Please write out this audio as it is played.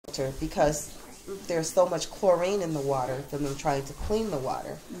because there's so much chlorine in the water from them trying to clean the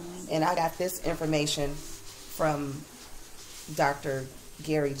water. And I got this information from Dr.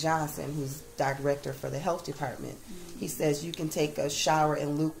 Gary Johnson, who's director for the health department. He says you can take a shower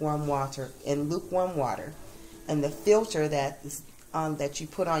in lukewarm water, and the filter that is that you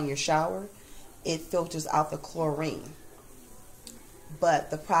put on your shower, it filters out the chlorine.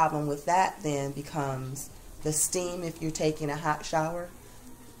 But the problem with that then becomes the steam. If you're taking a hot shower,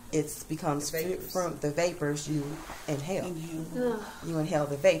 it becomes from the vapors you inhale. You inhale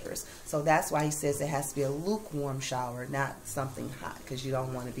the vapors. So that's why he says it has to be a lukewarm shower, not something hot, because you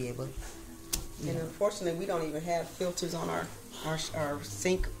don't want to be able to. And unfortunately, we don't even have filters on our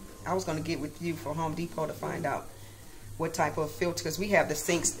sink. I was going to get with you for Home Depot to find out what type of filter, because we have the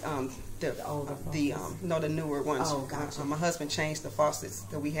sinks, the newer ones. Oh, gotcha. My husband changed the faucets,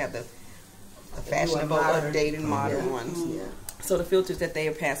 so we have the fashionable, updated, modern ones. Yeah. So the filters that they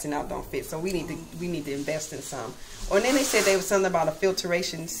are passing out don't fit. So we need to invest in some. And then they said there was something about a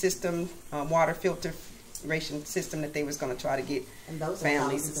filtration system, water filtration system that they was going to try to get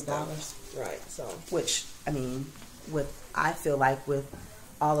families and stuff. Right. So which, I mean, I feel like with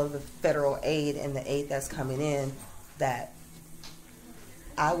all of the federal aid and the aid that's coming in, that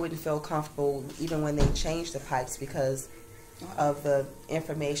I wouldn't feel comfortable even when they changed the pipes because of the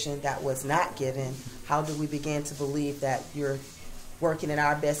information that was not given. How do we begin to believe that you're working in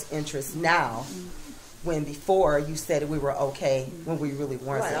our best interest now when before you said we were okay when we really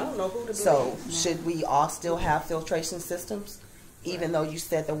weren't? Right, I don't know who to believe. So should we all still have filtration systems even though you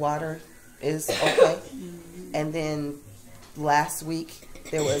said the water is okay? And then last week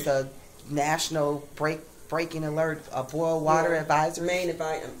there was a national breaking alert, a boil water advisory.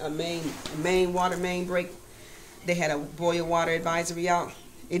 Main water main break. They had a boil water advisory out.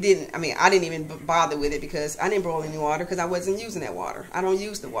 I didn't even bother with it because I didn't boil any water because I wasn't using that water. I don't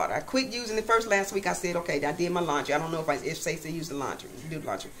use the water. I quit using it last week. I said, okay, I did my laundry. I don't know if it's safe to use the laundry, do the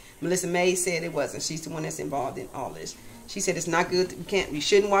laundry. Melissa May said it wasn't. She's the one that's involved in all this. She said it's not good. We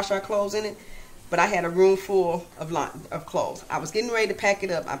shouldn't wash our clothes in it. But I had a room full of clothes. I was getting ready to pack it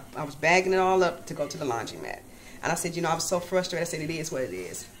up. I was bagging it all up to go to the laundromat. And I said, I was so frustrated. I said, it is what it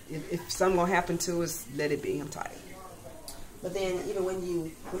is. If something gonna happen to us, let it be. I'm tired. But then even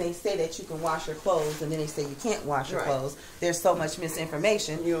when they say that you can wash your clothes and then they say you can't wash your clothes, there's so much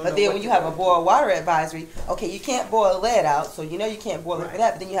misinformation. But then when you have a boil water advisory, okay, you can't boil lead out, so you can't boil it for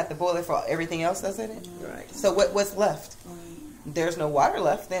that, but then you have to boil it for everything else that's in it. Right. So what's left? There's no water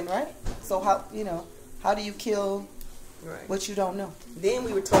left then, right? So how do you kill what you don't know? Then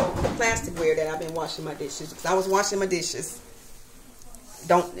we were told the plasticware that I've been washing my dishes, because I was washing my dishes.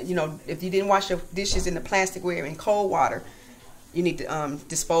 If you didn't wash your dishes in the plasticware in cold water, you need to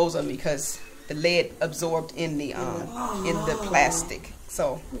dispose of them because the lead absorbed in the plastic.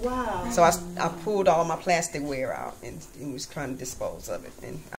 So so I pulled all my plasticware out and was trying to dispose of it. And